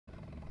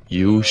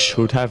You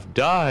should have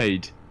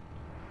died.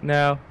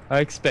 Now,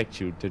 I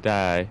expect you to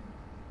die.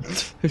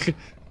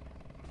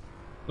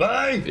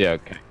 Bye! Yeah,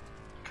 okay.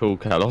 Cool,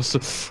 Carlos.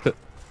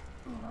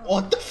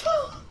 What the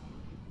fuck?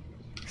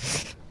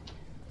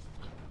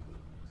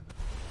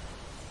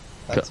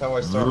 That's how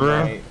I start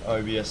my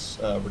OBS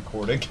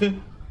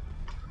recording.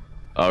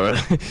 Oh,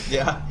 really?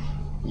 Yeah.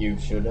 You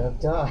should have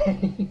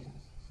died.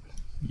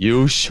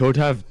 You should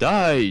have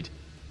died.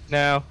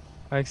 Now,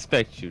 I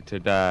expect you to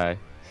die.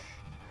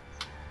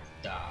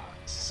 Dark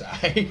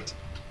side.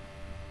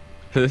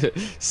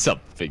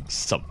 something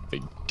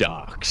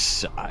dark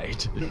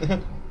side.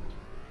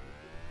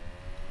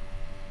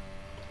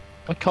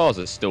 My cars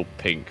are still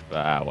pink,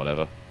 but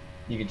whatever.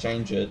 You can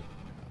change it.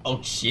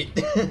 Oh shit.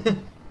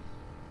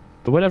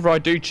 But whenever I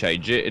do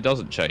change it, it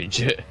doesn't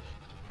change it.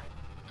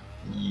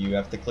 You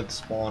have to click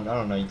spawn. I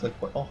don't know, you click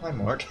what? Oh, hi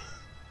Mark.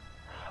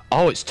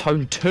 Oh, it's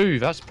tone 2,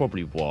 that's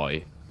probably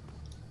why.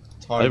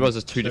 I realize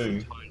there's two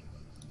different tones.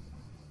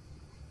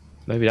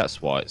 Maybe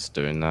that's why it's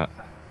doing that.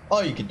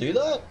 Oh, you can do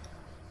that?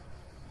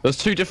 There's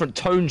 2 different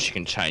tones you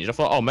can change. I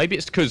thought, oh, maybe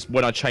it's because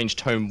when I change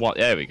tone 1,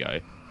 there we go.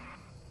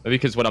 Maybe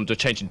because when I'm just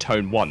changing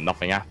tone 1,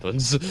 nothing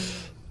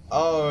happens.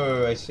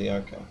 Oh, I see,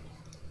 okay.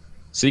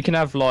 So you can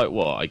have like,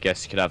 what? I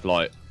guess you could have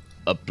like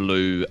a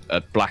blue,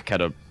 a black,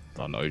 and a, I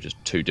don't know, just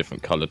 2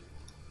 different coloured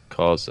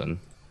cars then.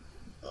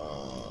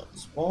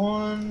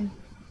 Spawn.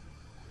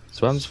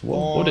 So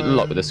what would it look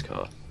like with this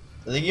car?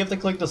 I think you have to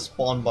click the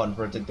spawn button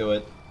for it to do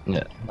it.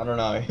 Yeah. I don't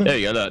know. There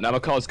you go, look. Now my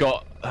car's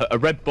got a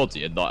red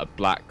body and like a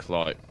black,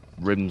 like,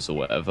 rims or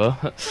whatever.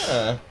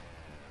 Yeah.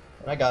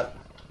 I got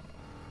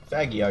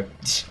Faggio.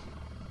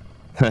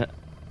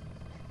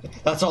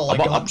 That's all I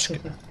got.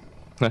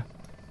 I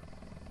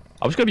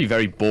was gonna be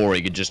very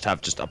boring and just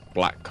have just a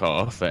black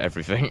car for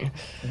everything.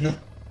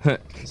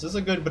 Is this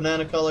a good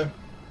banana color?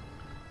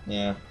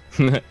 Yeah.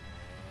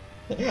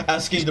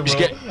 asking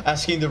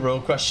the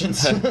real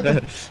questions.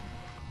 If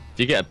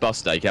you get a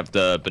bus day, you can have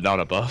the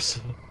banana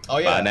bus. Oh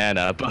yeah.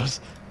 Banana bus.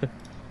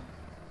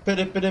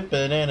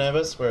 Banana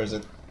bus. Where is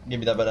it? Give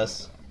me that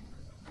bus.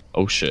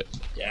 Oh shit.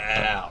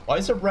 Yeah. Why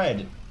is it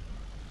red?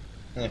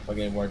 Fucking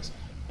it works.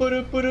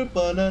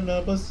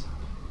 Banana bus.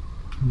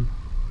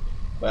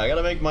 Wait, I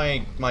gotta make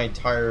my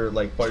entire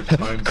like part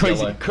time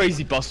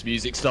crazy bus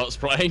music starts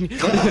playing.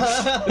 For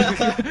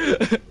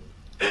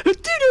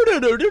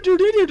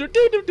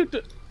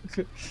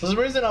some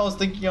reason I was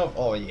thinking of,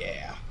 oh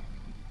yeah.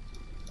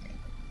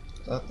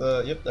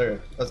 Yep,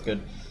 there. That's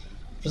good.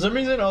 For some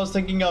reason I was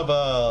thinking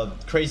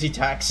of Crazy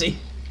Taxi.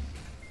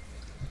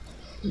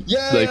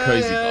 Yeah. The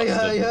crazy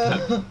bus.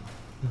 Yeah.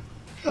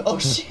 Oh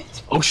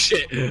shit. Oh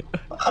shit. The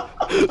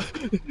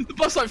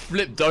bus like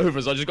flipped over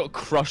as I just got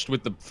crushed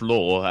with the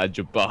floor and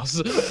your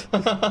bus.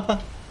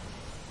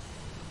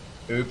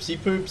 Oopsie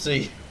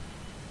poopsie.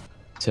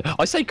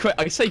 I say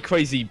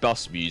crazy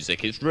bus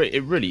music. It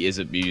really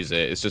isn't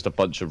music. It's just a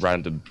bunch of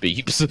random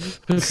beeps.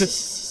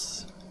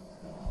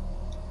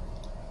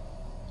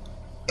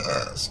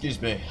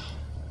 Excuse me.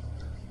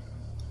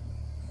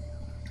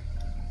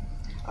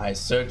 I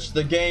searched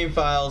the game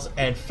files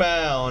and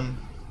found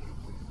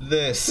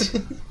this.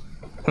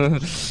 Oh,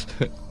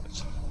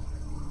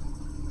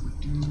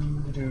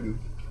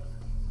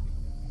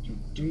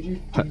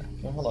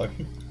 hello.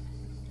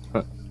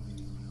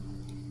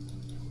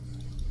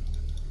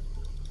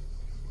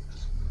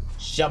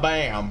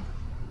 Shabam.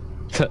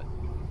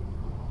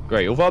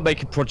 Great. Although I'm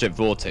making Project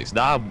Vortex,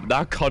 now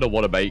I kind of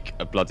want to make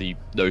a bloody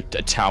a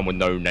town with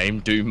no name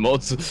Doom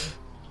mods.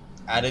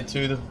 Add it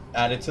to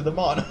the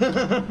mod.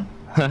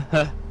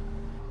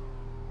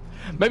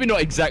 Maybe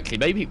not exactly.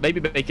 Maybe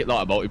make it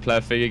like a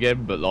multiplayer thing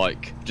again, but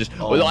like just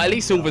like, at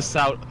least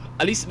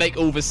make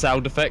all the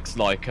sound effects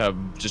like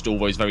just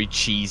always very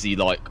cheesy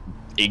like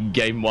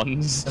in-game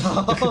ones.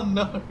 Oh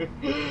no!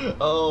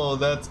 Oh,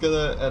 that's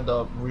gonna end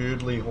up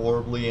weirdly,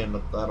 horribly, and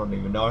I don't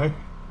even know.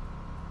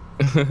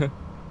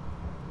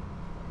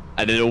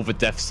 And then all the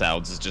death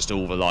sounds is just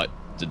all the like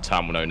the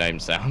town with no name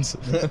sounds.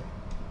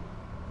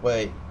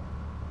 Wait,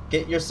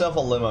 get yourself a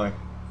limo.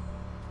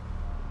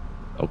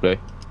 Okay.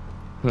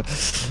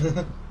 It's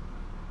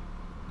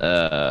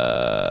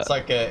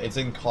like it's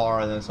in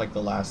car, and then it's like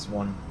the last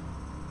one.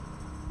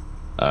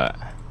 Alright.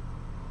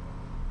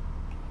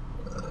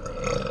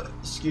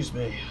 Excuse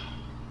me.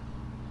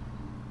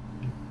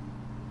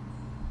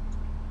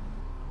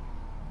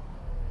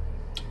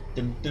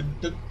 Dun, dun,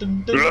 dun,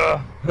 dun,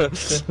 dun.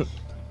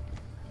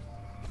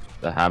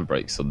 The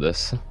handbrakes on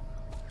this.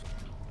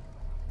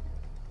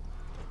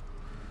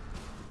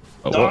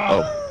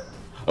 Oh,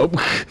 oh.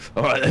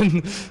 Alright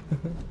then.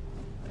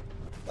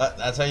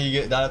 That's how you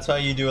get. That's how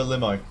you do a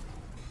limo.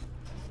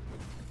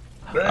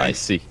 I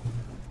see.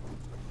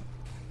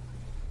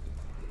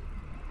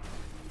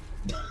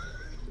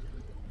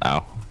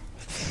 Ow.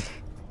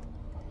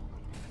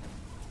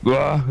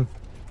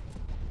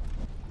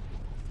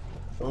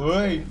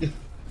 Wait.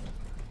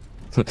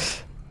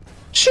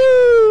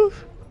 Choo!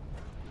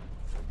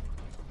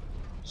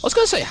 I was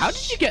gonna say, how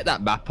did you get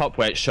that map up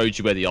where it showed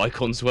you where the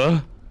icons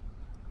were?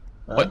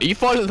 Huh? Wait, are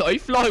you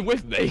flying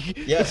with me?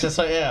 Yes,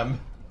 I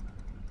am.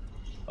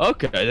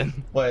 Okay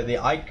then. Wait, the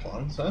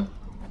icons, huh?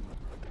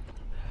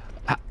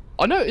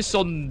 I noticed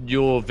on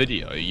your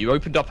video you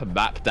opened up a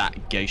map that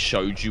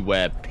showed you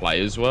where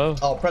players were.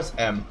 Oh, press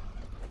M.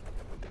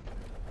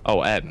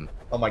 Oh, M.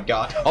 Oh my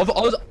god.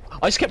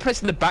 I just kept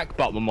pressing the back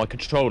button on my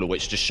controller,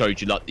 which just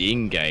showed you like the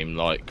in-game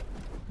like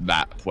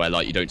map where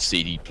like you don't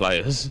see the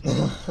players.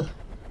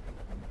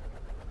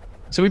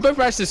 So we both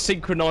managed to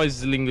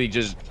synchronizingly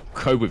just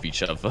go with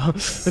each other.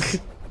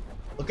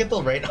 Look at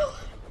the radar.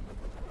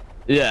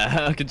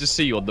 Yeah, I can just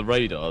see you on the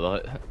radar.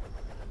 Like.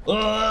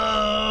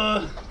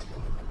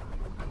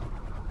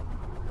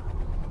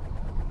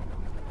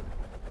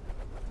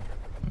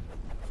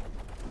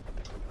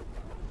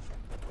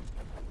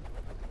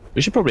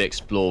 We should probably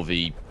explore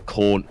the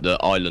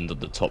island on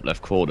the top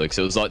left corner because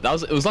it was like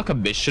it was like a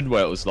mission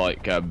where it was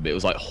like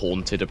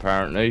haunted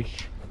apparently.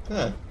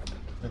 Huh.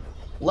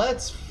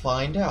 Let's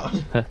find out.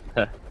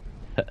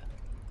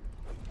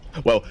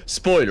 Well,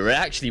 spoiler, it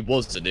actually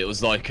wasn't. It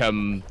was like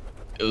the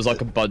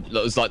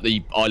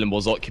island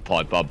was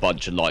occupied by a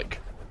bunch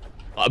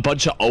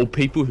of old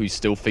people who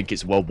still think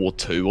it's World War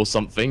II or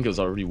something. It was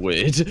like really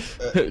weird.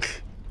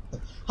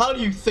 How do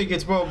you think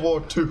it's World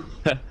War II?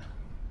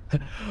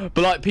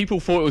 But like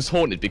people thought it was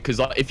haunted because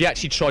like if you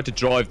actually tried to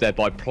drive there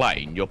by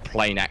plane, your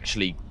plane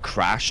actually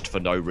crashed for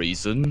no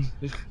reason.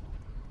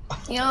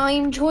 Yeah,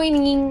 I'm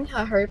joining.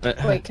 I hope.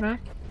 Wait, can I?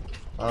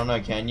 I don't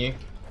know, can you?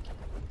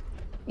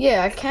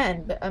 Yeah, I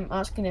can, but I'm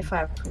asking if I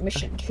have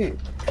permission to.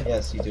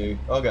 Yes, you do.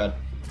 Oh god.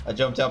 I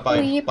jumped out by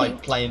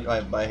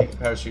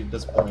parachute at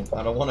this point.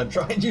 I don't want to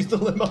try and use the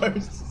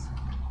limos.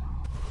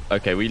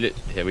 Okay, we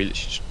literally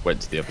just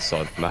went to the other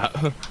side of the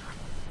map.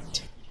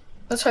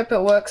 Let's hope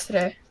it works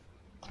today.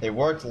 It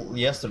worked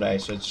yesterday,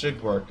 so it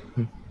should work.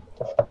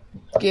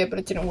 Yeah, but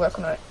it didn't work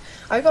on it.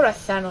 I got a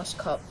Thanos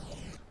cup.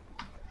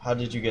 How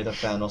did you get a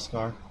Thanos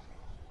car?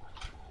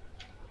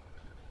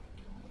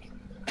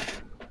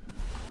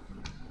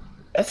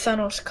 A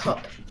Thanos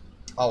cup.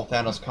 Oh,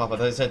 Thanos cup. I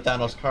thought you said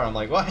Thanos car. I'm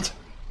like, what?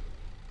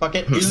 Fuck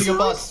it, illegal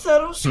bus.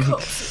 Thanos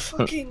cups at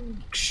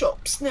fucking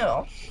shops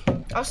now.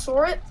 I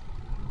saw it,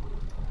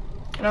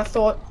 and I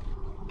thought,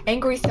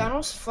 angry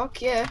Thanos?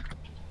 Fuck yeah.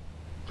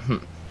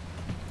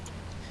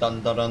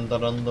 Dun, dun, dun,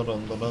 dun, dun, dun,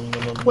 dun, dun,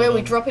 dun, Where dun.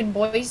 we dropping,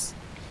 boys?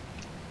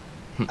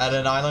 At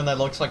an island that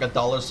looks like a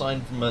dollar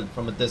sign from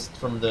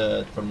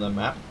the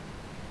map.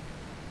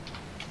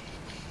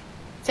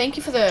 Thank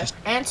you for the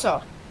answer.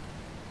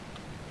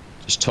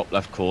 Just top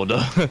left corner.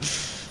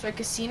 So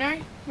casino,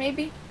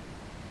 maybe?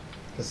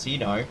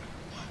 Casino?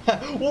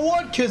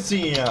 What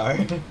casino?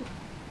 I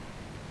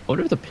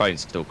wonder if the plane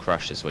still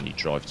crashes when you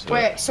drive to it.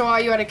 Wait, so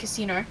are you at a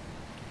casino?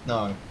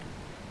 No.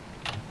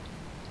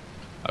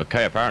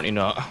 Okay, apparently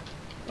not.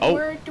 Oh.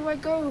 Where do I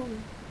go?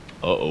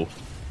 Uh-oh.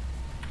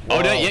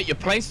 Oh, no, yeah, your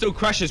plane still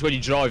crashes when you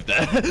drive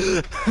there.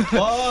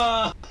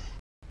 Ah!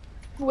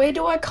 Where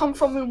do I come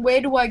from and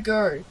where do I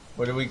go?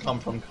 Where do we come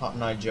from,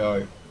 Cotton Eye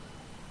Joe?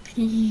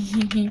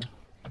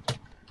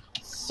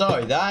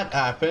 So, that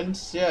happened.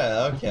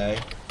 Yeah, okay.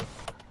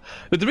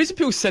 But the reason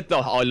people said the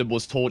island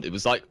was haunted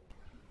was like,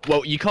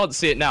 well, you can't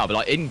see it now, but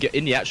like in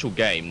the actual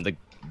game,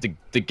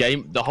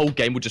 the whole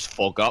game will just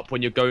fog up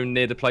when you're going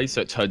near the place,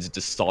 so it turns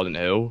into Silent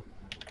Hill.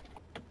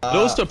 But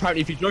also,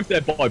 apparently, if you drove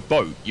there by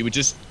boat, you would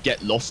just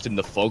get lost in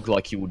the fog,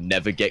 like you would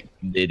never get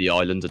near the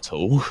island at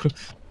all.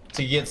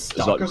 To get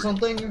stuck like, or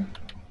something?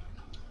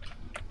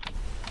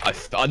 I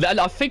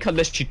think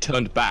unless you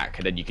turned back,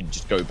 and then you can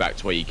just go back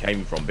to where you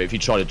came from. But if you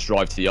try to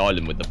drive to the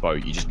island with the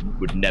boat, you just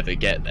would never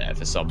get there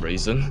for some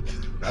reason.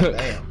 God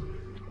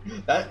damn.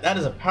 That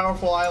is a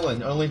powerful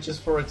island, only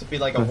just for it to be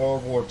like a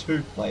World War II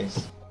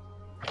place.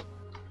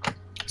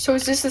 So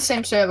is this the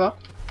same server?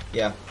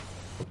 Yeah.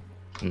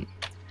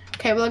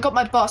 Okay, well I got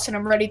my bus and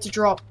I'm ready to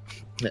drop.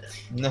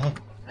 No.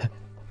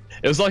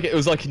 It was like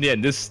in the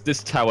end,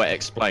 this tower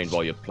explained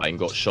why your plane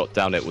got shot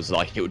down. It was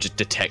like it would just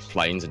detect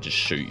planes and just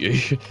shoot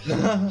you.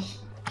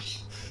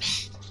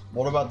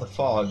 What about the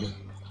fog?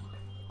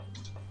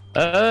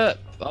 I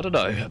don't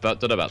know about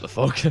the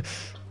fog.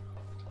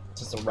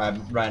 Just a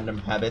random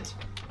habit.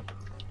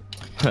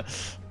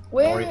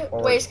 Where?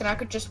 Or- Wait, can I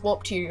could just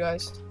warp to you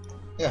guys?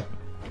 Yeah.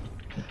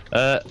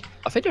 I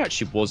think there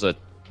actually was a.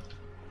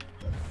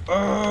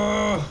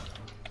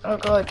 Oh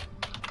god.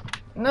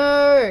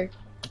 No!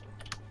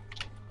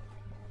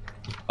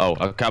 Oh,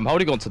 okay. I'm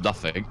holding on to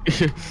nothing.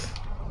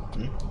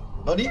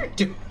 What do you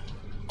do?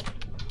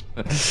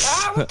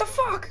 Ah, what the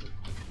fuck?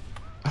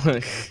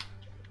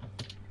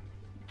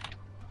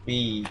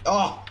 B.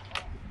 Oh!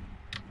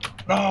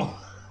 No!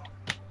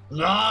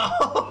 No!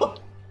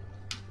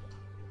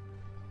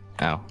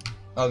 Ow.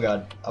 Oh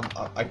god.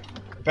 I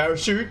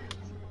parachute?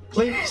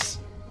 Please!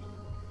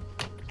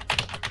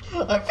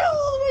 I fell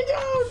all the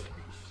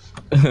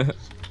way down!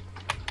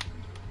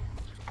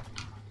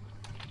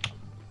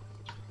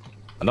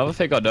 Another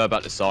thing I know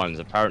about this island is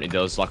apparently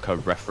there was like a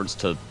reference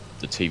to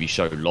the TV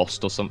show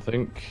Lost or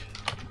something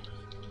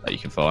that you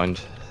can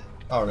find.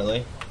 Oh,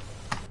 really?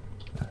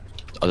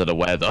 I don't know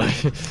where though.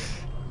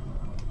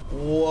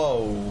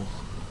 Whoa.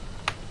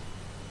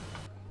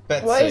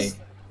 Betsy. What is...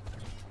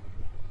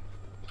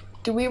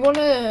 Do we want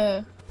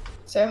to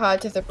say hi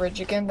to the bridge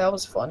again? That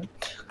was fun.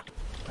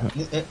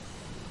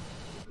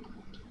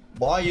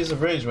 Why use a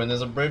bridge when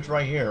there's a bridge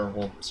right here?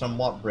 Well,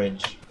 somewhat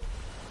bridge.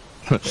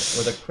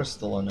 With a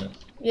crystal in it.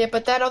 Yeah,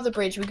 but that other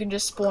bridge we can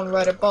just spawn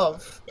right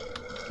above.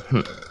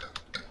 Oh,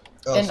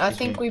 and I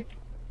think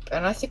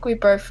we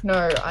both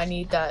know I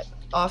need that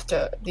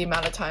after the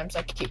amount of times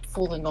I keep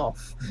falling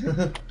off.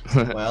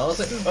 Well,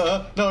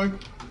 no.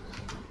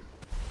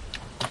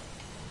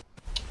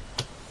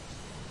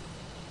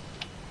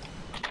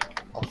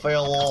 I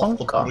fell off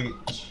the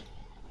bridge.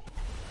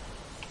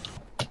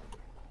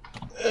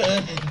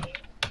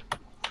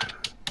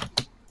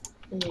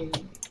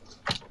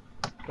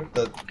 What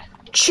the?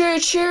 Choo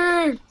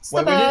choo! It's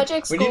the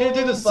magic we need to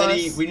do the school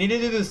city. bus. We need to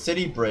do the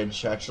city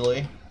bridge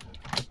actually.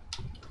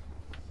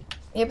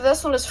 Yeah, but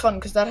that's not as fun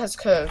because that has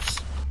curves.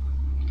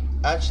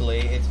 Actually,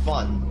 it's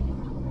fun.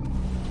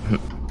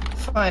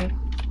 Fine.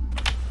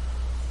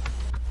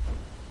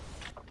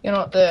 You're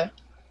not there.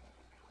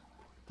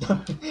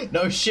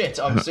 No shit,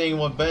 I'm seeing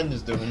what Ben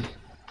is doing.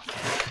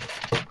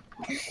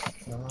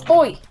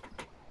 Boy!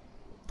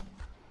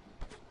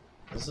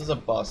 This is a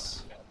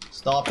bus.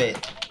 Stop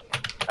it.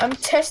 I'm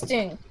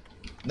testing.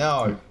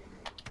 No.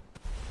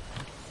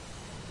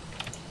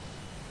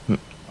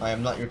 I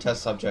am not your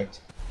test subject.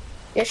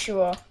 Yes,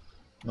 you are.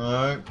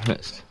 No.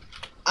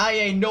 I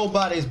ain't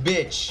nobody's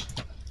bitch.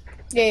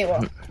 Yeah, you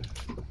are.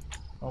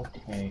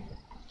 Okay.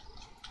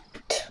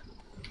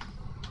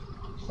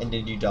 And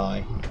did you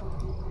die?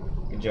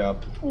 Good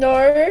job.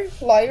 No,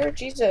 liar,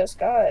 Jesus,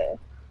 God.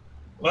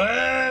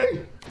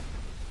 Hey!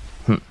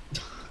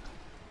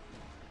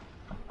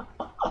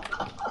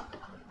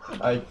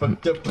 I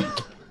fucked up.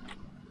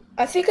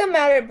 I think I'm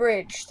at a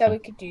bridge that we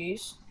could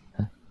use.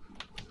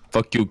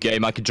 Fuck you,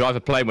 game. I can drive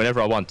a plane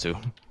whenever I want to.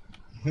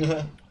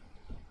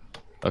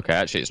 Okay,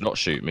 actually, it's not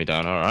shooting me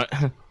down. All right.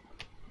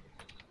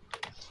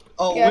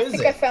 Oh, Yeah, I is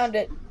think it? I found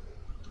it.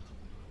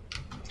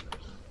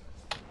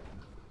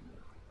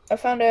 I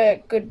found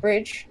a good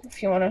bridge,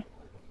 if you wanna.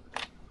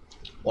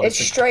 What It's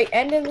is it? straight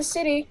and in the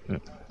city.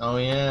 Oh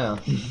yeah.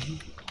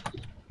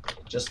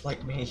 Just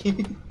like me.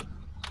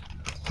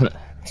 But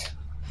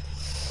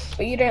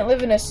you don't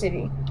live in a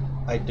city.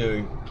 I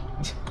do.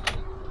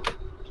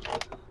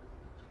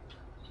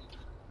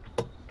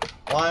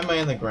 Why am I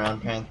in the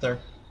ground, Panther?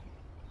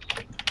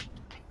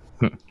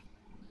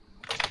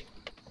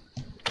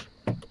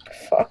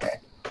 Fuck.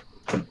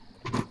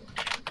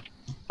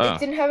 Oh. It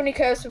didn't have any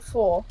curves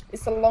before.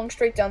 It's a long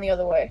straight down the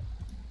other way.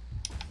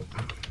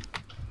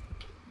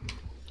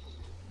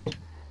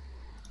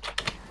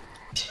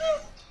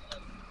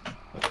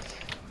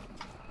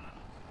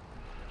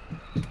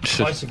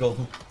 Bicycle.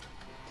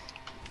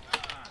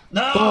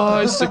 No!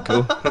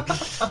 Bicycle.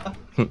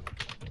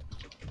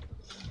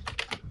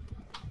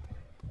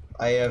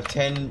 I have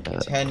 10,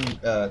 what's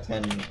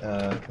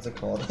it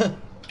called?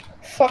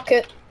 Fuck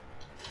it.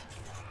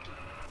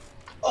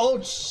 Oh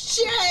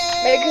shit!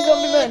 Make a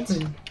zombie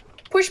man.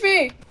 Push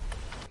me!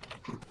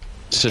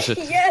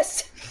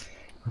 Yes!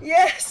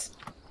 Yes!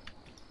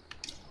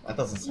 That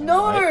doesn't sound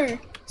No! right.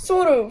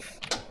 Sort of.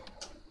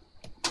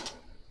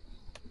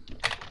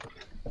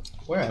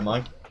 Where am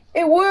I?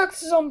 It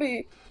works,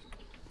 zombie!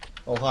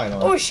 Oh, hi, no.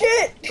 Oh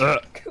shit! Oh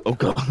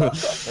god.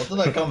 What did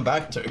I come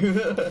back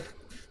to?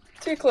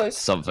 Too close.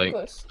 Something. Too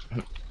close.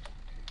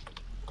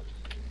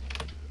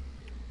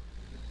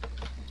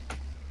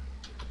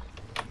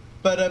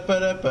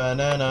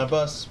 Banana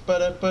bus,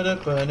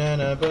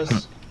 banana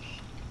bus.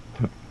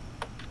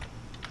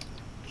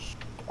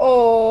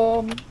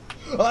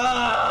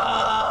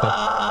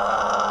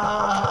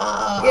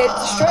 Ah! Yeah,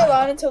 it's a straight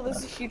line until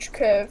there's a huge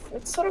curve.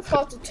 It's sort of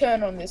hard to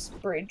turn on this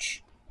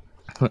bridge.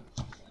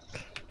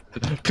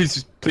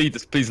 Please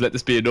let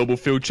this be a normal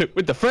field trip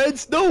with the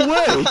friends. No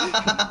way.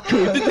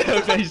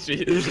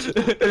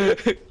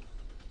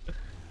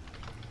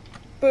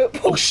 But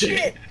Oh,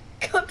 shit.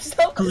 Comes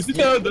up the Cruising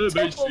down the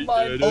main top of street.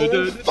 my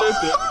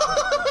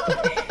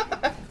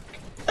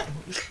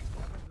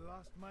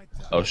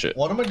Oh shit.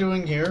 What am I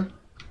doing here?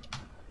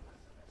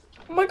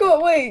 Oh my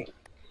god, wait.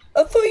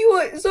 I thought you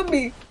were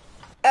zombie.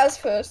 As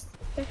first.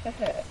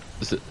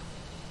 Is it?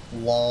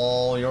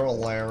 Lol, you're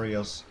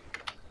hilarious.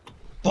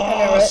 know,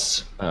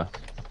 Boss!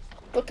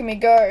 Look at me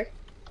go.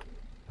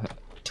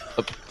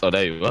 Oh,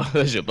 there you are.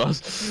 There's your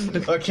boss.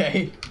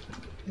 Okay.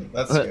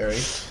 That's scary.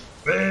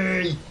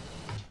 Hey!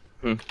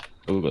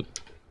 Oh god.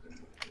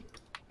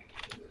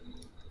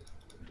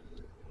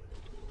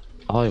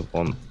 I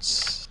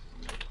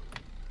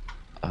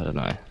don't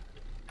know.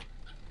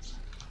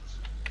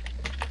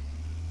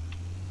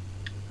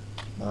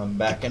 I'm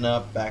backing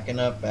up, backing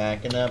up,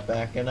 backing up,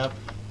 backing up.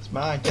 It's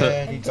my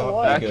daddy Into got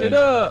what? me Back good. it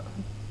up.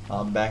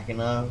 I'm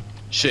backing up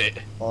Shit.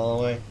 all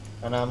the way.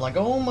 And I'm like,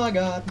 oh my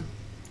god.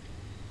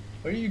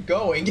 Where are you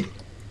going?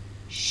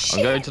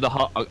 I'm going to the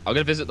I'm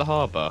gonna visit the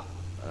harbour.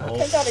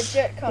 Turns out a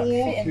jet can't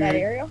fit in that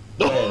area.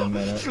 Wait a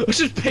minute. I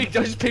just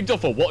picked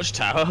off a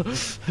watchtower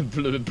and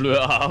blew it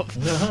up.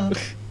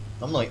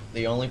 I'm like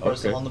the only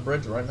person Okay. on the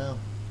bridge right now.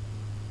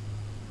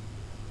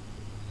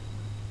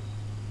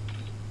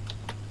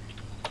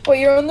 Well,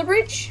 you're on the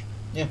bridge?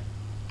 Yeah.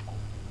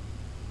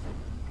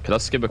 Can I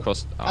skim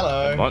across? Oh,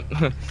 Hello. never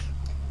mind.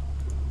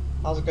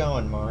 How's it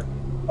going, Mark?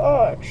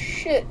 Oh,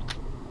 shit.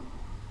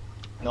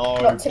 No,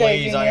 Not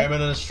today, please, I Junior.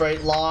 am in a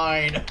straight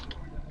line.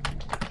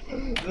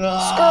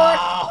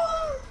 Ah!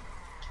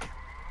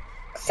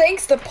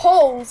 Thanks to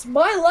polls,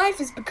 my life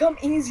has become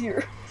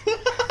easier.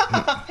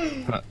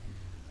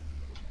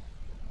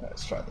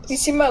 Let's try You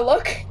this. see my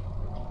luck?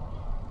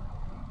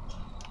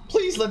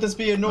 Please let this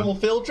be a normal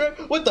field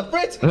trip with the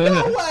Fritz.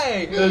 No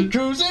way!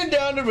 Cruising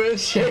down the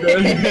bridge.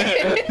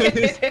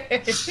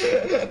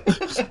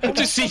 I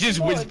just see just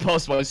whiz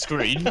past my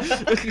screen.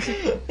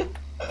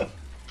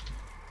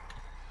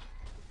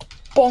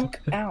 Bonk.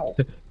 Ow.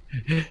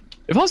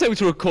 If I was able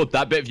to record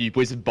that bit of you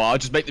boys in bar,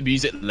 just make the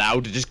music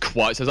loud and just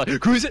quiet, so I was like,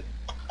 cruise it!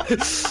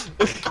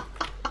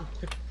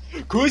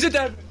 Cruise it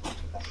down!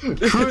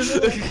 Cruise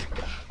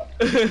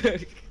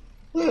it!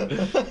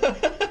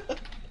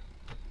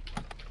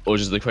 Or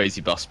just the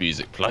crazy bus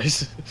music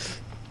plays.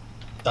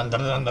 Dun, dun,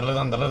 dun, dun,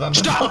 dun, dun, dun, dun,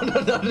 dun,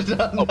 dun, dun,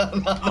 dun,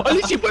 dun. I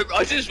literally went,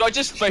 I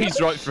just phased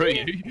right through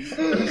you.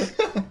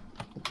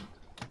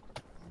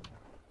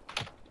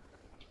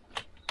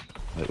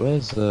 Wait,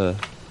 where's the...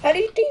 How do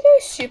you do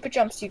those super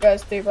jumps you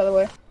guys do, by the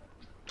way?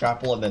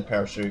 Grapple and then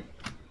parachute.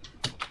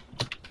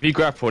 If you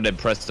grapple and then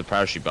press the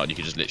parachute button, you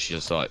can just literally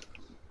just like...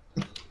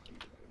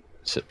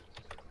 Sit.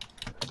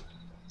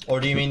 Or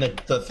do you mean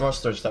the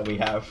thrusters that we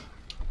have?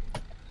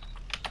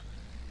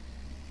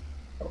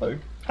 Hello?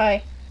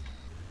 Hi.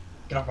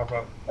 Get off my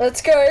phone.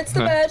 Let's go, it's the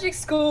magic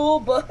school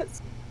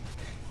bus.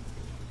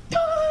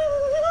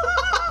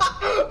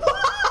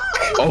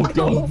 Oh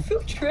god.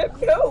 Field trip?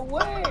 No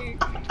way.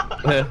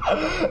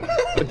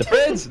 With the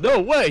friends? No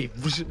way!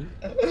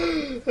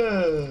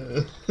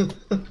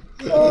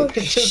 Oh It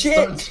just shit.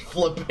 starts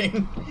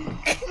flipping.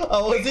 I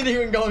wasn't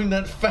even going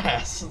that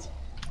fast.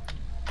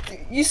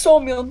 You saw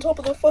me on top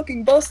of the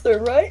fucking bus though,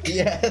 right?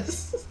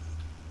 Yes.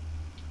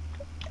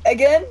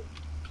 Again?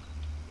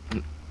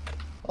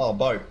 Oh,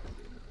 boat.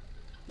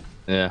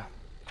 Yeah.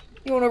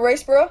 You wanna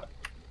race, bro?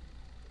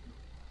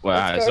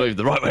 Wow, Let's it's go. not even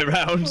the right way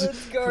round.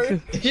 Let's go.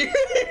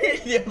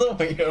 The other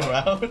way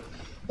around.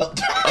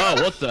 Oh,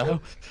 what the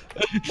hell?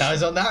 Now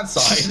he's on that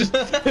side.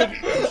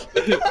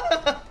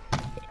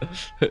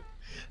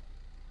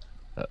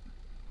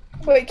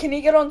 Wait, can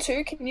you get on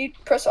too? Can you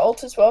press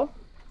Alt as well?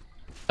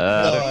 I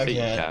No, don't I think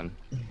you can't.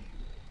 can.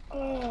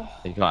 Oh,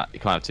 You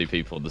can't have two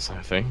people on the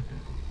same thing.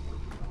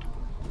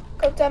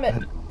 God damn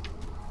it.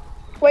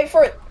 Wait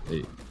for it.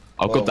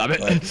 Oh Whoa, god damn it!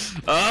 wait.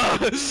 Ah!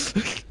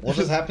 What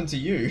just happened to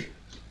you?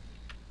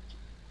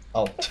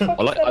 Oh. What the fuck I is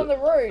like- that on the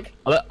road?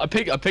 I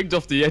picked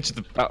off the edge of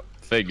the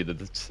thing and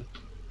then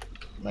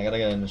I gotta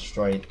get in the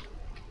straight.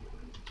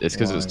 it's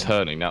because it was Why?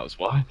 turning, that was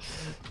why.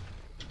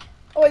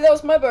 Oh wait, that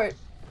was my boat.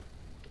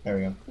 There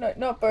we go. No,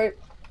 not boat.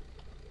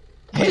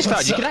 I just found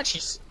what's you up?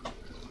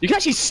 can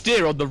actually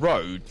steer on the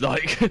road,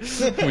 like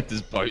with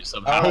this boat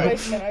somehow. Alright.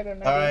 Wait a minute, I don't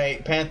know.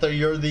 Alright, Panther,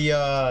 you're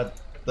the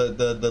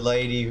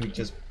lady who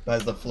just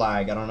has the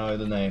flag. I don't know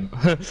the name.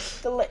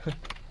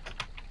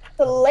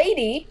 The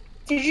lady?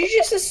 Did you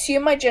just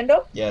assume my gender?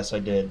 Yes, I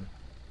did.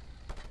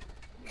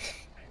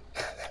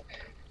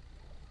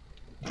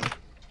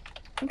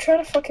 I'm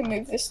trying to fucking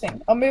move this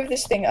thing. I'll move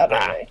this thing out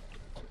of the way.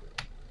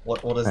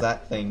 What is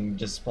that thing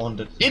just spawned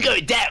at? You're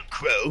going down,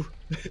 Crow!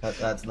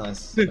 That's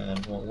nice, man.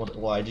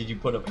 Why did you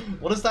put a?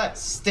 What is that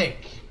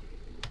stick?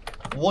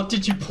 What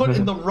did you put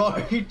in the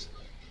road?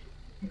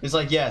 It's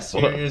like, yes,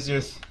 here is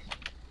your.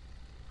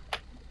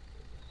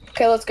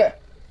 Okay, let's go.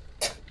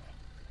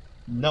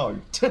 No.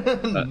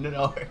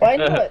 No. Why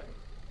not?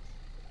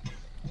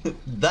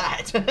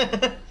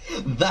 That.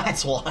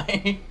 That's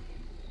why.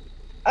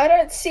 I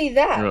don't see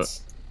that. Right.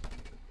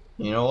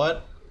 You know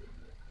what?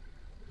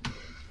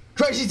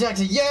 Crazy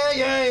taxi.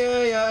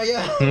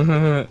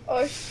 Yeah.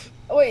 Oh,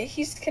 wait,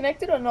 he's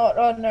connected or not?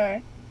 Oh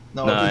no.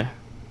 No.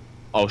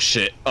 Oh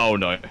shit. Oh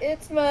no.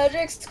 It's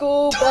magic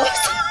school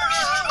bus.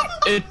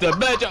 It's the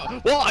magic.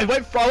 What? I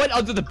went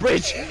under the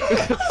bridge.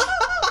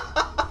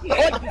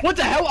 What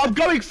the hell? I'm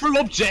going through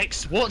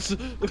objects. What's?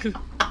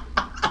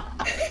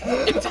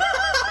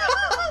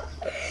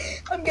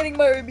 I'm getting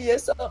my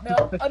OBS up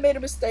now. I made a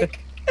mistake.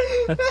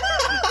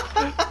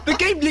 The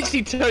game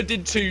literally turned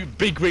into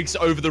big rigs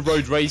over the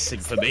road racing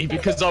for me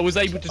because I was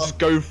able to just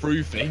go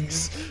through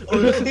things.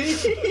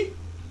 Really?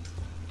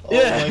 Oh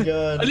Yeah. my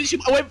god.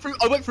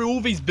 I went through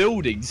all these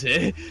buildings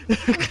here.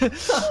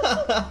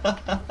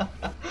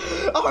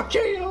 Oh,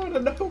 came out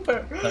of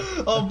nowhere.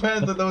 Oh,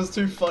 Panther, that was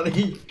too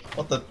funny.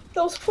 What the?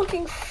 That was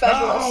fucking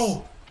fabulous.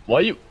 Ow!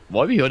 Why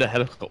were you on a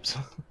helicopter?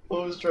 I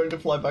was trying to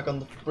fly back on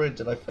the bridge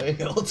and I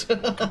failed.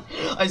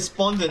 I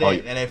spawned it Oh,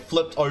 in and it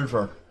flipped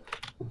over.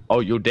 Oh,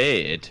 you're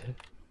dead.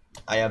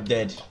 I am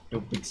dead. No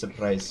big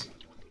surprise.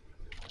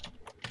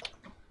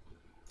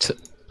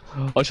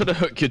 I was trying to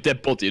hook your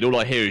dead body and all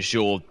I hear is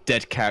your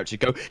dead character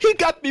go, he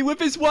got me with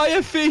his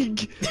wire thing!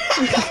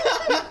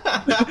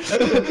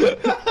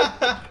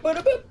 Where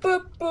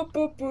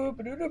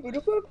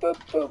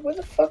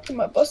the fuck did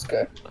my bus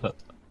go?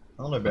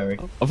 Hello, Barry.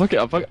 I fucking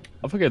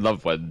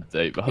love when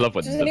they. I love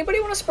when. Does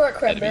anybody want to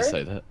sprout enemies cranberry?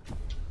 say that.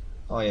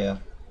 Oh yeah.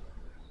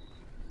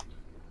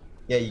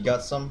 Yeah, you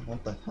got some?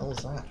 What the hell is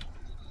that?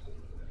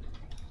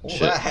 What was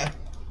Shit. that?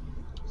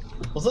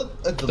 Was it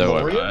a Don't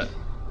worry DeLorean? about it.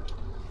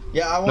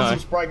 Yeah, I want No. some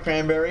Sprite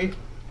cranberry.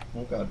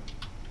 Oh god.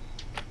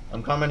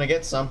 I'm coming to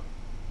get some.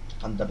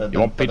 You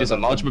want Peter's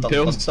enlargement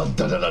pills? Jesus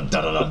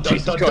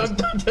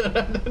Christ.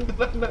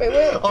 Wait,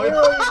 where Oh, are you?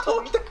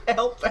 what the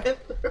hell,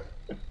 Panther?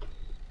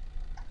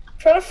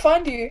 Trying to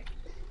find you.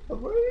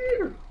 Over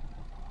here.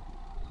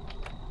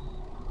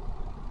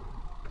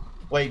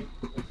 Wait.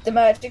 The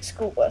magic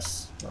school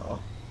bus. Oh.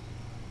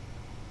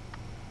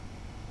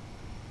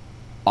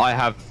 I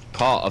have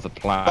part of a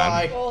plan.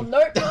 Bye. Oh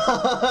nope.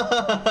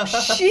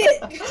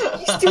 Shit!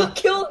 You still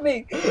killed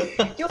me.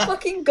 Your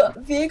fucking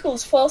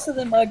vehicle's faster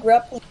than my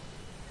grappling.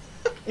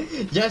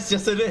 Yes,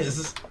 it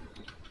is.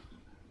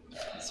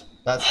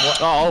 That's what.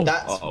 Oh,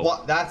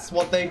 That's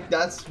what they.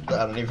 That's.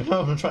 I don't even know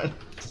what I'm trying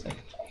to say.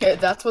 Yeah,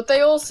 that's what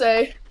they all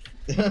say.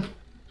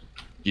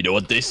 You know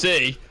what they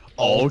say?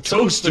 All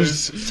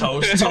toasters.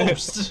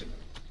 Toast.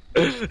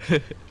 Yeah,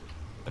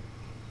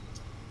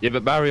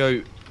 but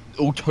Mario,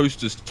 all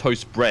toasters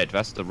toast bread.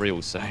 That's the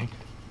real saying.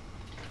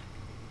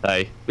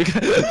 Hey.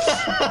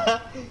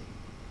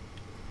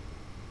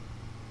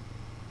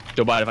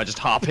 Don't mind if I just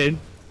hop in?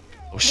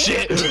 Oh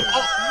shit!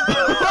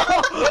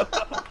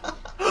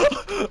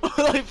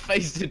 I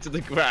faced into the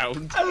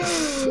ground.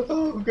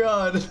 Oh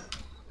god.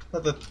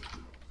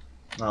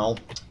 No.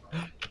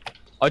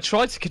 I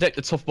tried to connect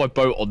the top of my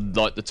boat on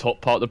like the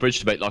top part of the bridge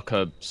to make like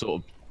a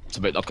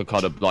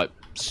kind of like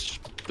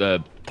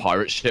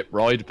pirate ship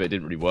ride, but it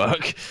didn't really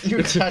work. You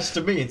attached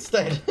to me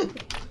instead.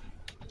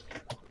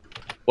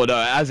 Well, no,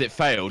 as it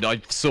failed,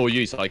 I saw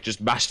you, so I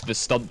just mashed the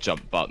stunt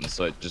jump button,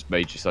 so it just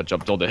made you, so I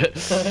jumped on it.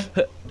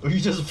 Were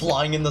you just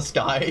flying in the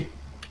sky?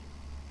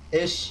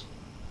 Ish.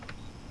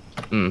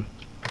 Hmm.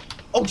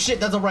 Oh shit,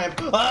 that's a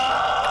ramp.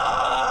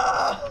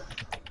 Ah!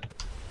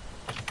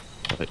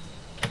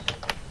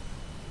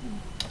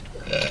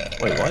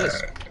 Wait,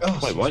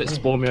 why did it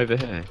spawn me over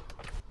here?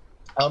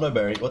 I don't know,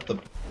 Barry. What was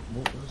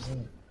that?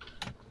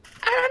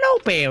 I don't know,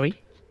 Barry.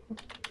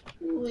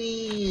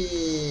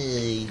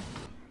 Wee.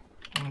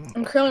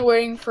 I'm currently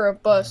waiting for a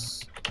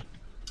bus.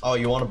 Oh,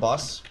 you want a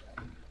bus?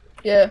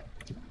 Yeah.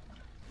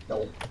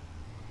 No.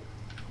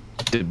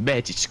 The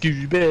magic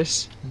school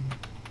bus.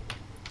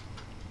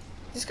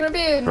 It's gonna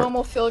be a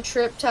normal field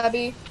trip,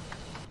 Tabby.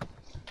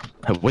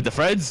 With the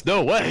friends?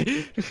 No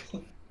way.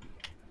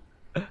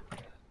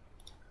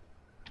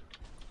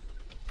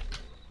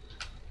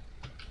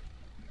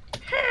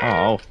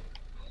 Oh.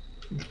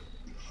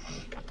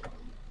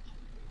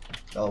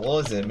 Oh, what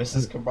was it?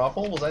 Mrs.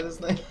 Kabapple? Was that his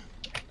name?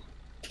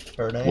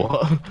 Her name?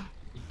 What?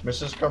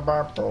 Mrs.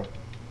 Kabapple.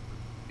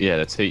 Yeah,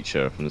 the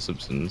teacher from The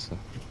Simpsons.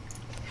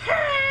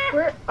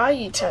 Where are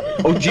you, Tabby?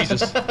 Oh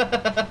Jesus! I'm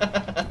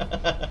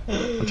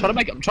trying to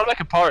make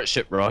a pirate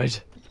ship ride.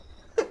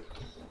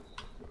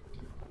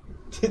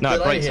 Did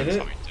I hit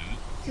it?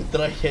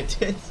 Did I hit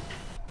it?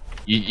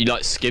 You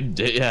like skimmed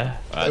it, yeah.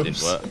 That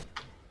didn't work.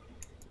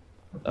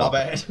 My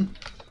bad.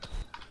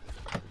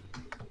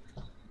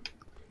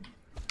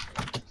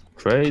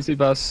 Crazy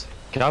bus,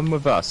 come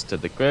with us to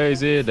the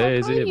crazy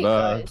daisy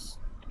bus.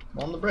 I'm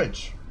on the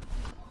bridge.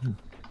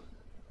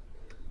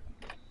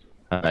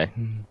 Hi.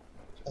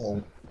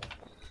 Oh.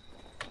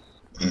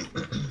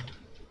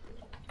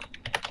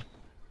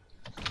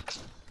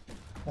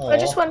 I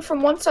just went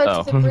from one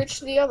side to the bridge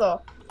to the other.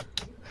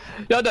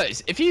 Yeah, no.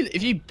 If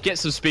you get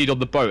some speed on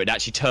the boat and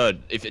actually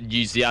turn, if it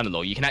use the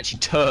analog, you can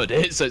actually turn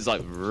it. So it's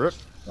like.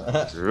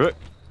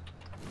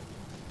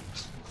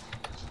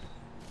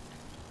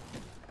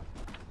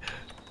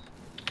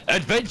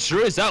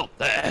 Adventure is out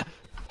there.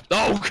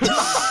 Oh.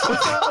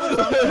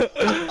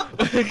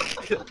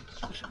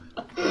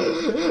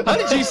 How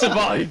did you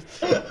survive?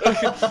 I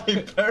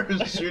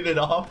parachuted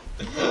off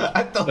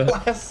at the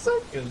last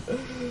second.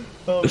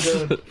 Oh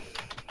god.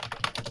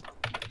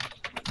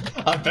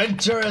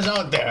 Adventure is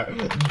out there.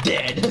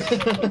 Dead.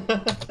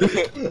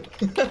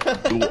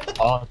 You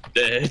are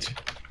dead.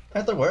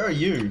 Panther, where are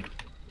you?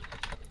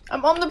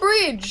 I'm on the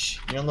bridge.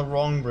 You're on the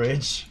wrong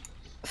bridge.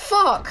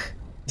 Fuck.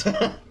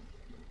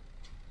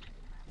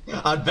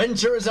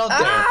 Adventure is out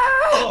there.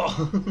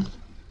 Oh.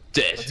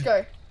 Dead. Let's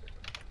go.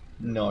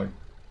 No.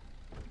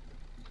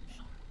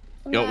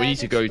 You know, we need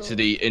to go to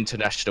the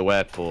international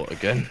airport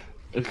again.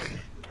 Okay,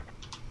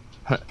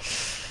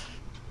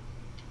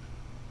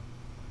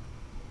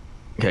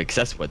 because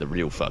that's where the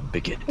real fun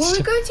begins. Well,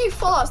 we go too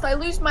fast. I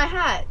lose my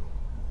hat.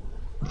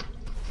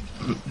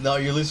 No,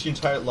 you lose your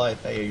entire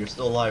life. Hey, you're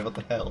still alive. What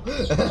the hell?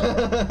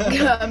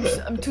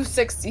 I'm too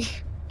sexy.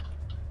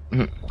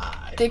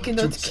 They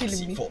cannot kill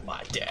me. For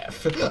my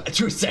death.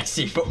 Too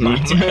sexy for my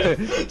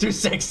death. Too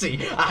sexy.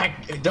 I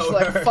don't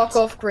Like, hurt. fuck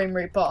off, Grim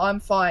Reaper. I'm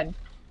fine.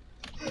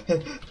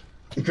 The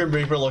Grim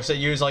Reaper looks at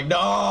you. He's like,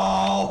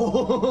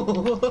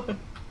 no.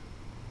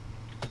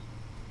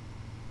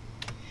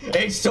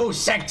 It's too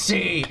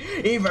sexy.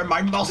 Even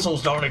my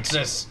muscles don't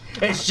exist.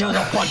 It's just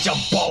a bunch of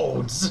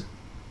bones.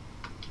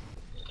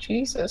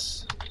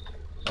 Jesus.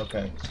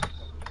 Okay.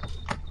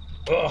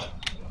 Ugh.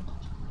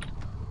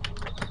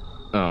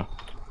 Oh.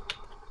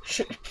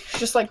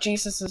 Just like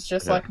Jesus is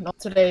just like, not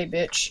today,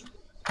 bitch.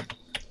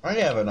 I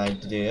have an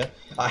idea.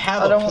 I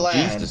have I a don't want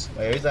plan. Jesus.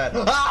 Wait, who's that?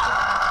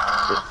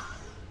 Ah!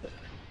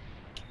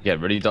 Yeah,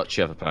 really, Dutch,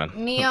 you have a plan.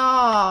 Nia.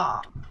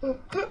 I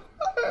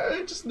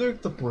just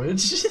nuked the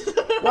bridge.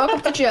 Welcome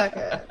to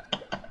Jacket.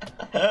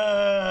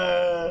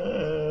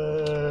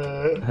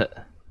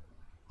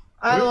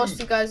 I lost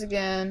you guys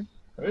again.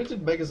 Where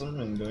did Mega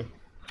Zooming go?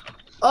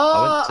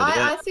 Oh,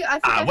 I I think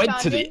I went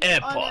found to the it.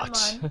 airport. Oh,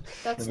 never mind.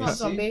 That's Let me not see.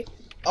 zombie.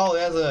 Oh,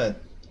 there's a.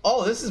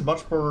 Oh, this is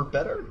much more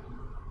better.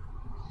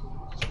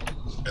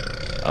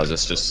 Oh,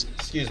 this just.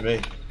 Excuse me.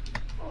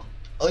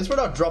 At least we're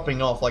not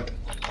dropping off like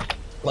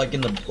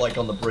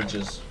on the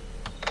bridges.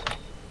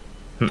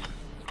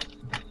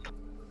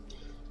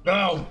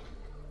 No.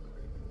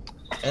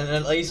 And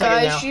at least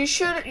I Guys,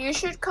 can now. you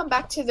should come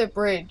back to the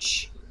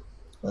bridge.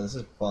 Oh, this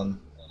is fun.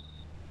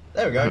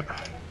 There we go.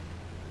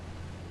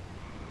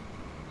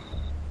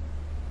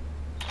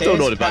 Don't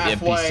know about the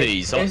pathway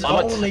NPCs. is I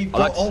like to- only I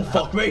like to- oh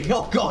fuck me!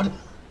 Oh god!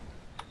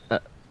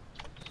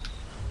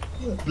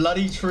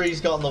 Bloody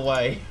trees got in the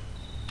way.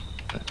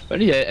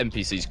 Only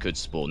NPCs could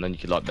spawn, then you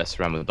could like mess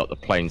around with like the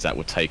planes that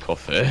would take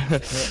off here.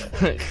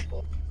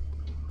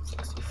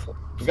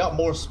 We got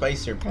more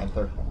space here,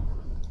 Panther.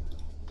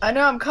 I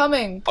know, I'm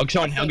coming. I'm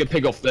gonna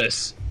pig off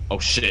this. Oh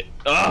shit.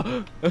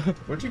 Ah!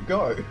 Where'd you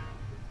go?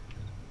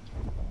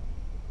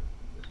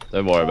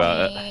 Don't worry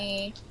about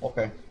it.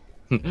 Okay.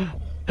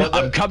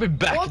 I'm coming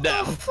back What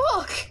now. the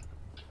fuck?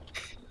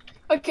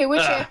 Okay,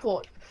 which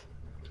airport?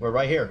 We're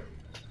right here.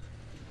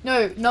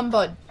 No,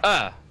 numbered.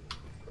 Ah!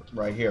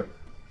 Right here.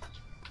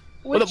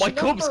 Well, Which my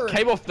corpse number?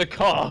 came off the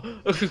car.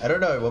 I don't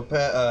know. What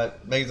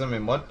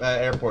what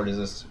airport is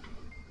this?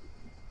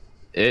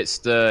 It's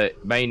the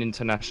main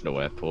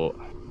international airport.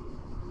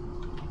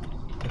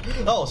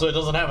 Oh, so it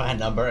doesn't have a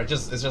number. It's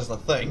just a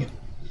thing.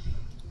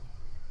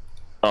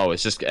 Oh,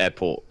 it's just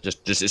airport.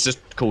 It's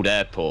just called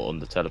airport on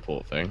the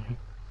teleport thing.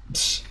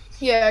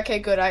 Yeah, okay,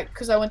 good.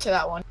 Because I went to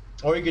that one.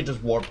 Or you could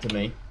just warp to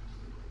me.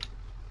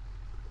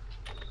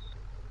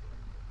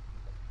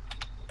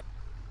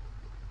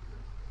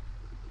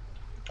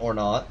 Or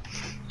not.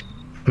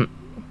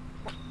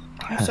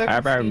 I'm so How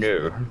about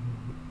confused.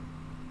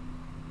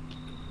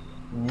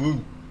 no?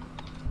 Woo.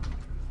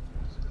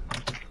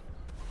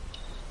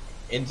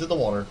 Into the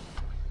water.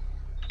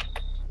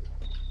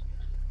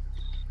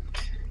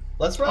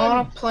 Let's On a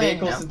run plane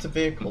vehicles now. into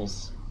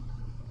vehicles.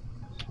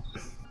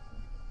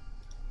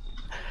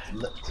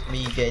 Let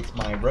me get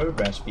my road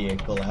rash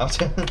vehicle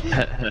out.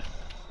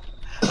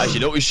 Actually, you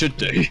know what we should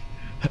do?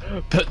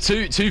 Put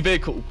two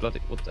vehicle. Bloody,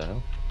 what the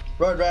hell?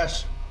 Road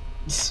rash.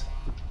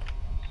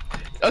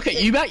 Okay,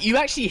 you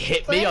actually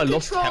hit me. Plane I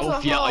lost controls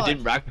health. are Yeah, I hard.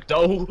 didn't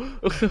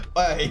ragdoll.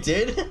 I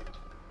did.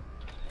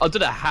 I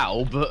don't know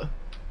how, but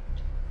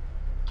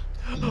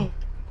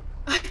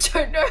I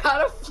don't know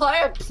how to fly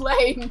a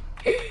plane.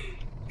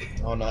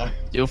 Oh no.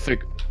 you'll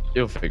figure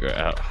it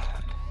out.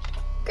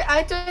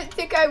 I don't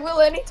think I will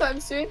anytime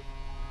soon.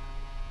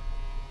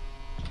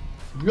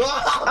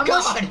 Oh I'm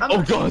god!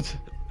 Oh god!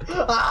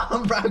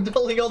 I'm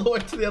ragdolling all the way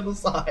to the other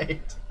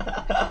side.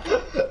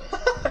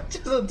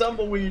 Just a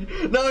tumbleweed.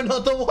 No,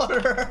 not the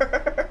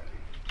water.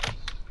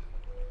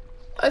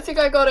 I think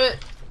I got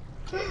it.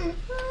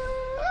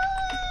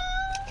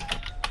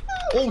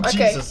 Oh Okay,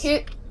 Jesus!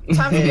 here,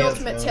 time for the Yes,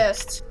 ultimate man.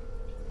 test.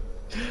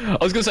 I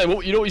was gonna say, you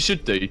know what we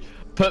should do?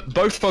 Put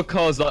both of our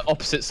cars like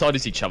opposite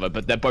sides of each other,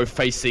 but they're both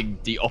facing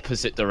the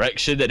opposite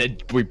direction, and then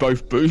we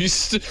both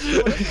boost.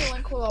 What if we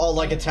link all our Oh,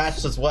 like planes?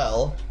 attached as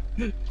well.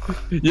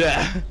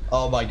 Yeah.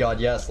 Oh my god,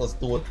 yes, let's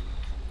do it.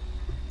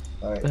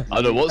 Alright.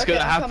 I don't know what's Okay,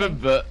 gonna I'm happen, coming.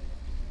 but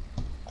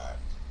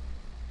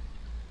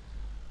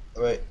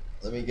Alright,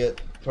 let me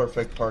get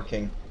perfect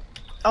parking.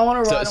 I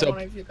want to So- ride so- on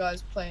one of you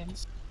guys'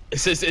 planes.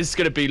 it's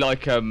gonna be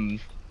like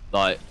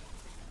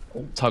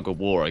tug of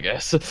war, I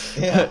guess.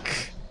 Yeah.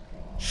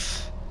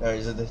 Alright,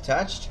 is it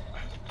attached?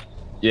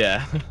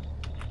 Yeah.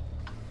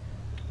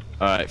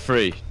 All right,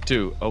 3,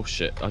 2. Oh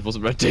shit! I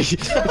wasn't ready. Wait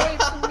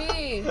for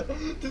me.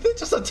 Did it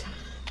just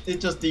it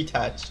just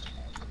detached?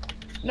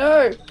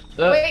 No.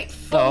 Wait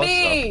for oh,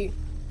 me.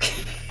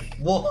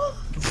 What?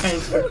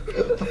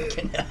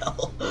 Fucking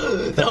hell.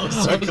 That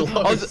was so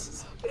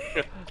close.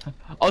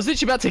 I was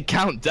literally about to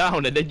count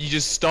down, and then you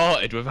just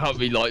started without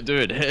me like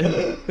doing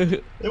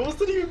it. It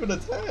wasn't even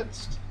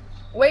attached.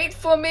 Wait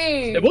for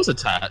me. It was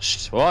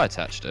attached. Well, I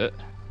attached it.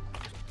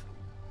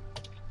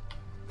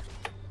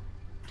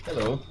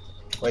 Hello.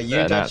 Wait, you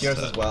Yeah, attach that's yours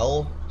as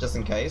well, just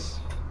in case?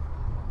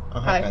 Oh,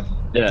 Hi. man.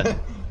 Yeah.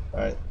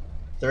 Alright.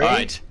 3. All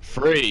right,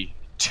 3,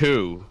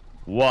 2,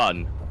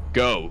 1,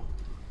 go.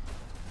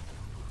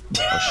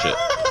 Oh shit!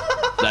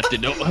 That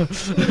did not.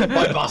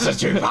 My boss is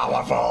too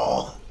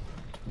powerful!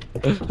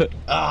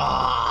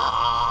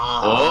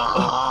 Ah!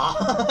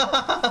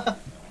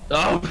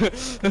 Oh.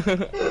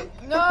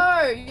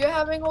 No, you're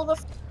having all the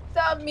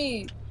at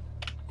me.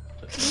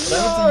 What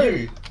happened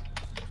to you?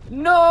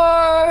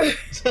 No.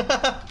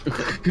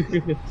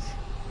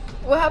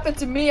 What happened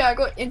to me? I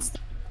got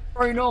instantly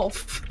thrown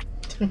off.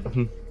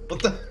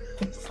 What the?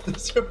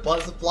 Is your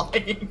buzz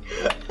flying?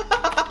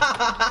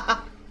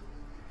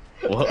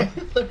 What?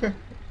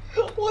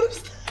 What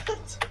is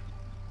that?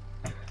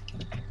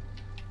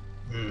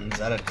 Is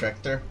that a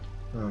tractor?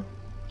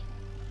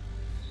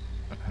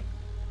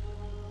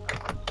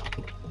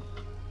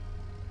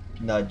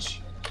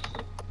 Nudge.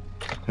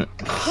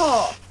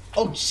 Oh,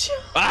 Oh shit!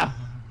 Ah!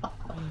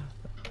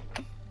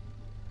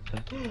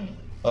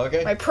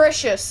 Okay. my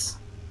precious.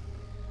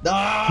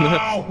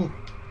 No!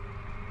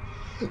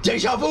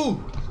 Deja vu!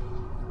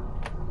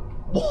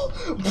 What?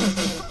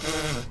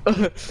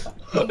 I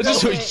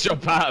just want to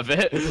jump out of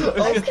it.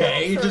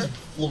 Okay, he just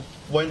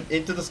went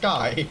into the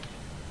sky.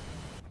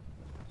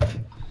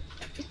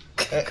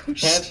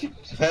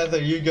 Panther,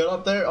 you good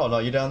up there? Oh no,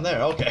 you're down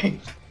there. Okay.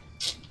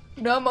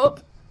 No, I'm up.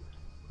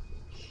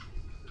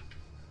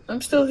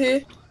 I'm still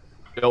here.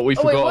 You know what we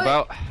Oh, wait, forgot what?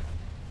 about?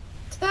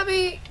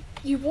 Tabby,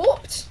 you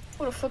warped?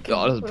 What a fucking.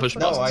 God, it doesn't what a push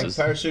fucking- No, I buttons.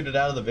 parachuted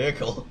out of the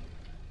vehicle.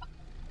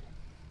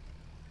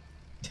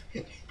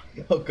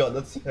 Oh god,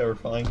 that's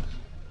terrifying.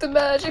 The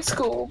magic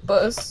school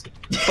bus.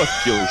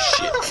 Fuck your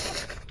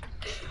shit.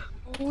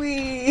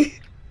 Wee.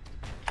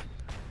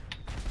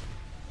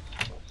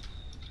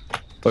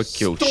 Fuck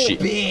your shit.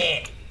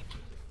 Stupid!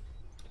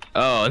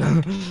 Oh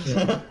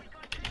no.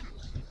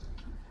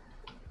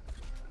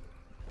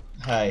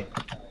 Hi.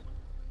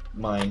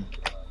 Mine.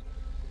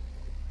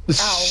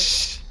 Ow.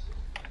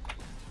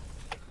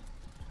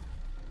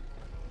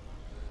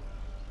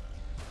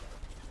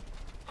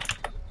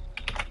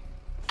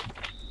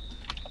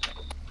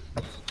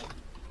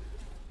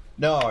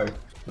 No.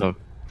 No.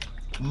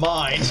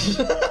 Mine.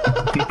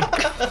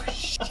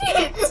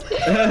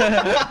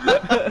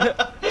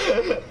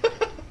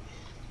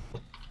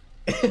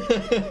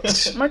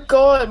 My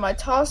god, my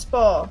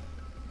taskbar.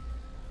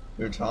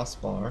 Your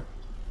taskbar.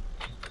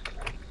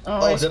 Oh,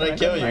 Oh, wait, did I sorry,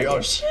 kill got an you? Oh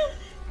idea. shit.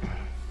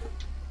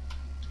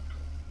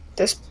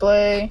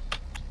 Display.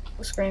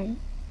 Screen.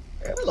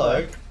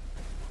 Hello.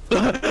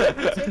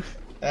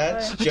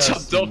 That's Hi.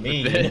 just Jumped off a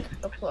mean. bit.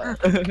 Apply.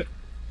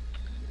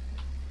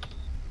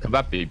 Come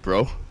at me,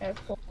 bro.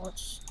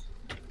 AirPods.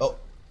 Oh.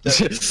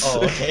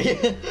 Oh,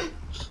 okay.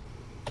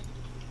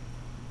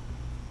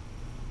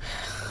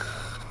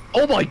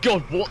 Oh my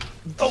god, what?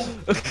 Oh.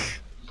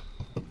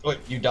 Wait,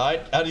 you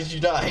died? How did you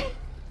die?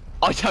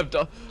 I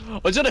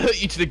was gonna hurt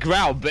you to the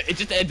ground, but it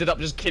just ended up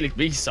just killing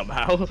me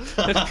somehow.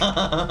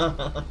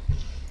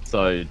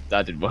 So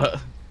that didn't work.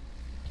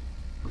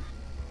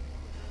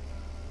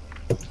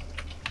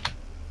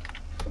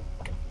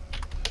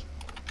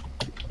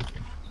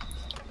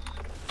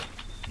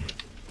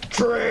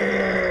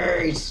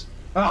 Trees!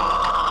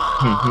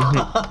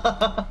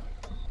 Ah!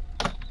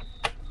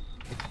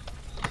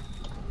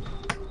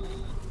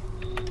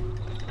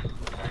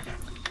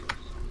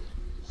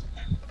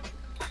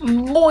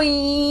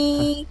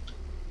 Boing.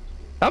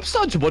 I'm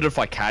starting to wonder if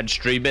I can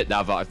stream it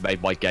now that I've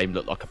made my game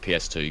look like a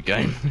PS2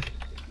 game.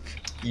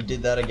 You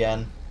did that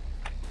again.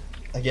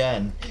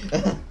 Again.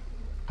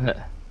 Try.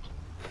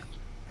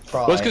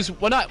 Well, it's because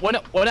when I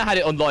had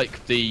it on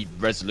like the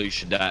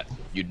resolution that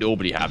you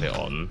normally have it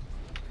on,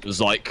 it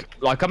was like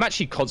I'm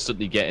actually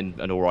constantly getting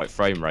an alright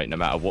frame rate no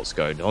matter what's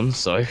going on.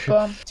 So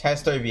Bum,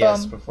 Test OBS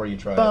Bum, before you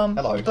try bum,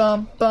 it. Hello.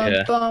 bum, bum,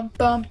 Yeah. bum,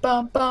 bum,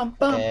 bum, bum,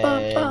 bum,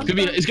 And- bum,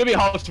 it's gonna be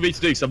hard for me to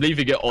do because I'm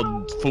leaving it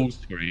on full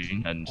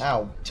screen and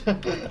Ow.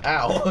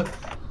 Ow.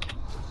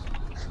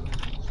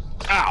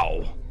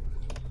 ow.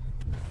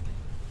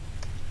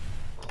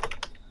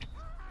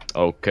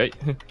 Okay.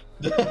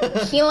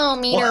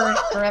 Kilometers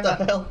What the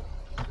forever. hell?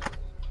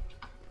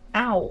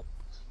 Ow.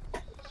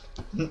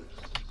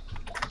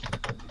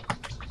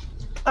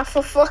 Oh,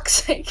 for fuck's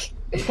sake.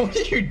 What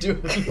are you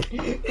doing?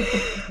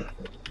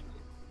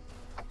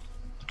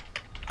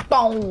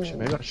 Boom.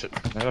 Maybe I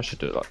should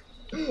do it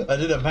like. I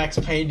did a Max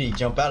Payne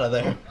jump out of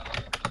there.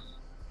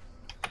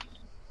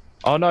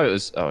 Oh no, it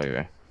was. Oh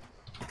yeah.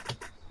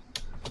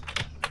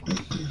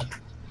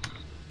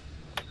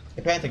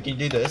 Hey Panther, can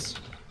you do this?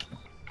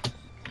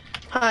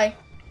 Hi.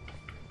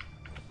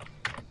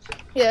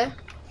 Yeah.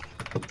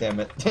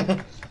 Damn it.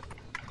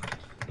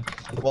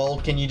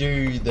 Well, can you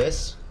do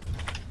this?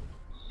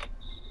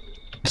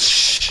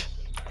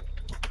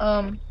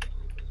 I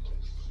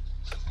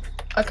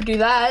could do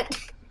that.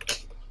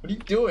 What are you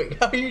doing?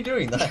 How are you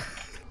doing that?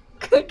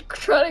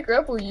 Try to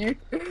grapple you.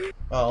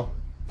 Oh.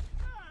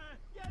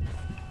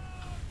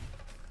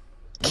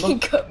 You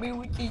cut me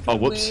with your Oh,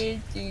 whoops.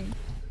 weird thing.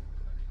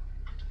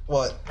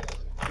 What?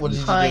 What did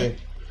you Hi. do?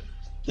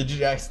 Did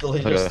you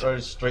accidentally just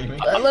start streaming?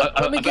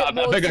 Let me get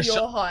more think to I your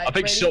shot, height. I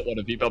think Ready? shot one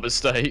of you by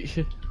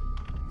mistake.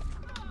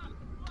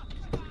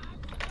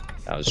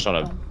 I was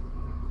trying to.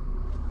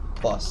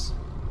 Bus.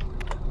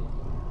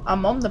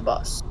 I'm on the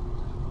bus.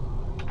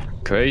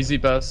 Crazy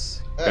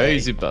bus. Hey.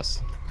 Crazy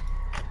bus.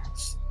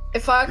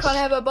 If I can't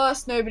have a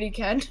bus, nobody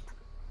can.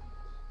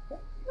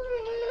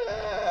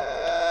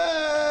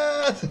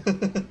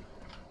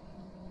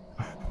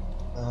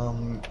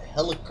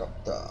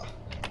 Helicopter.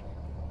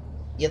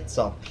 It's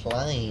a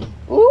plane.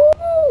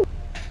 Ooh!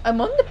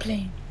 I'm on the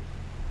plane.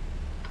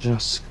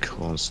 Just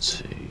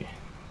cause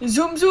 2.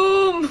 Zoom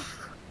zoom!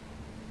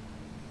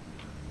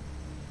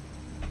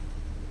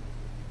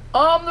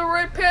 I'm the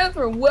Red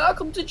Panther, and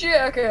welcome to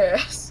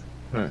Jackass!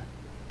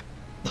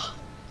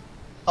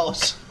 Oh,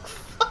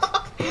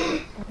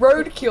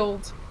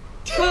 Roadkilled.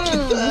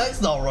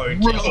 that's not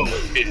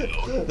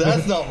roadkill.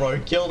 That's not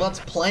roadkill, that's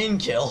plain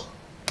kill.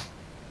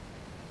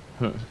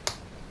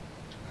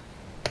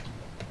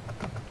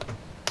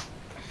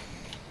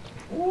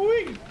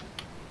 Whee!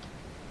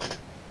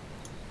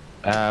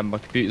 My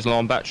computer's low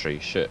on battery.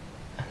 Shit.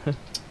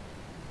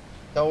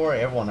 Don't worry,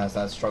 everyone has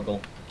that struggle.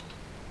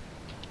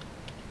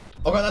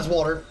 Okay, that's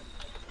water.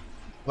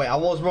 Wait, I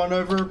was run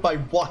over by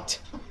what?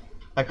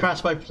 I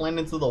crashed my plane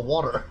into the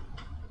water.